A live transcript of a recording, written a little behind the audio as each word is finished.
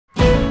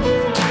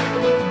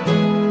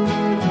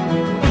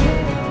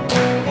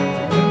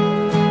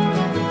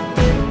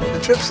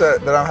trips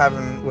that I'm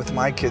having with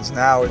my kids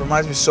now, it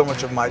reminds me so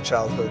much of my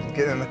childhood.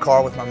 Getting in the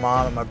car with my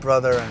mom and my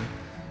brother and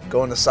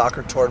going to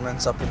soccer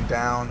tournaments up and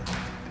down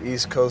the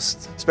East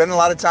Coast. Spending a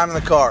lot of time in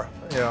the car,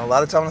 you know, a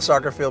lot of time on the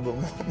soccer field, but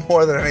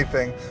more than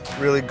anything,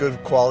 really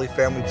good quality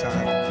family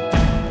time.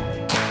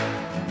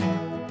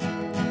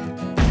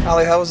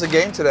 Allie, how was the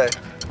game today?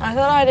 I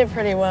thought I did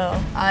pretty well.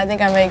 I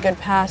think I made good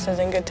passes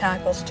and good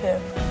tackles too.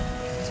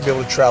 To be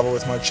able to travel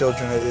with my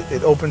children,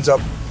 it opens up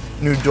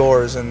new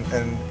doors and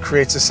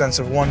creates a sense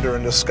of wonder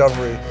and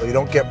discovery you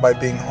don't get by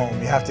being home.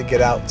 You have to get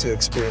out to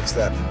experience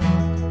that.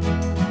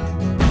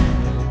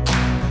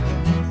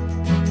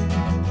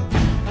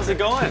 How's it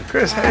going?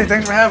 Chris, hey,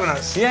 thanks for having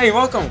us. Yeah, you're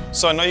welcome.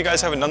 So I know you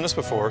guys haven't done this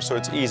before, so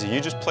it's easy.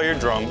 You just play your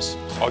drums,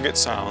 I'll get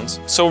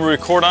sounds. So we'll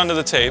record onto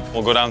the tape,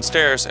 we'll go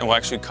downstairs, and we'll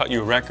actually cut you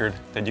a record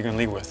that you can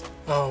leave with.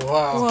 Oh,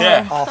 wow. Whoa.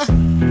 Yeah.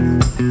 Awesome.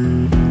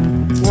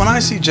 When I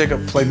see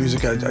Jacob play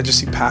music, I just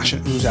see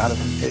passion ooze out of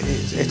him.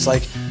 It's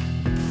like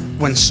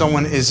when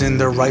someone is in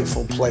their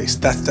rightful place.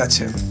 That's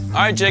him.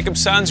 All right, Jacob,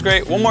 sounds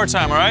great. One more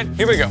time, all right?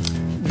 Here we go.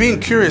 Being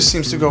curious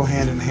seems to go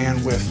hand in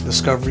hand with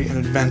discovery and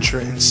adventure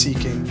and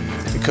seeking,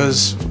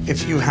 because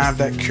if you have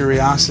that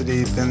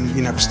curiosity, then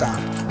you never stop.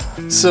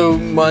 So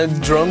my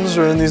drums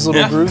are in these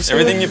little grooves?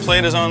 Everything you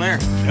played is on there.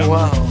 Yep.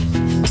 Wow.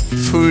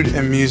 Food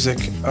and music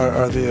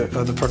are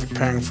the perfect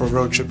pairing for a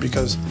road trip,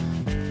 because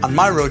on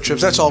my road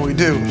trips, that's all we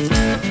do.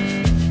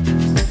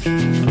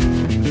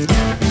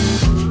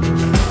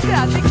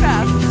 Yeah, think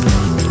fast.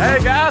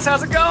 Hey guys,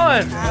 how's it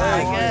going?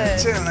 Hi, good.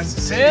 Tim, nice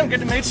to see Tim, you. good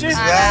to meet you.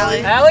 Hi,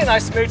 Allie. Allie,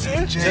 nice to meet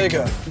you.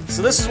 Jacob.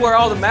 So this is where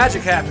all the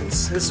magic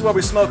happens. This is where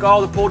we smoke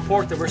all the pulled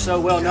pork that we're so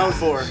well known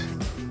for.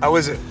 How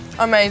is it?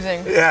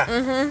 Amazing.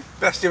 Yeah.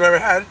 Best you've ever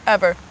had?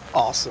 Ever.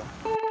 Awesome.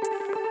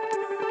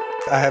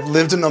 I have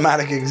lived a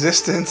nomadic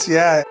existence,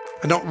 yeah.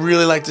 I don't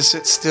really like to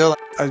sit still.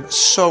 I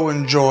so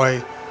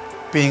enjoy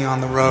being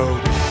on the road.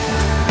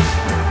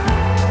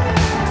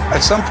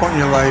 At some point in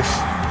your life,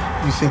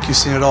 you think you've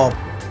seen it all,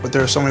 but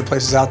there are so many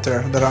places out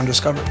there that are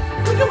undiscovered.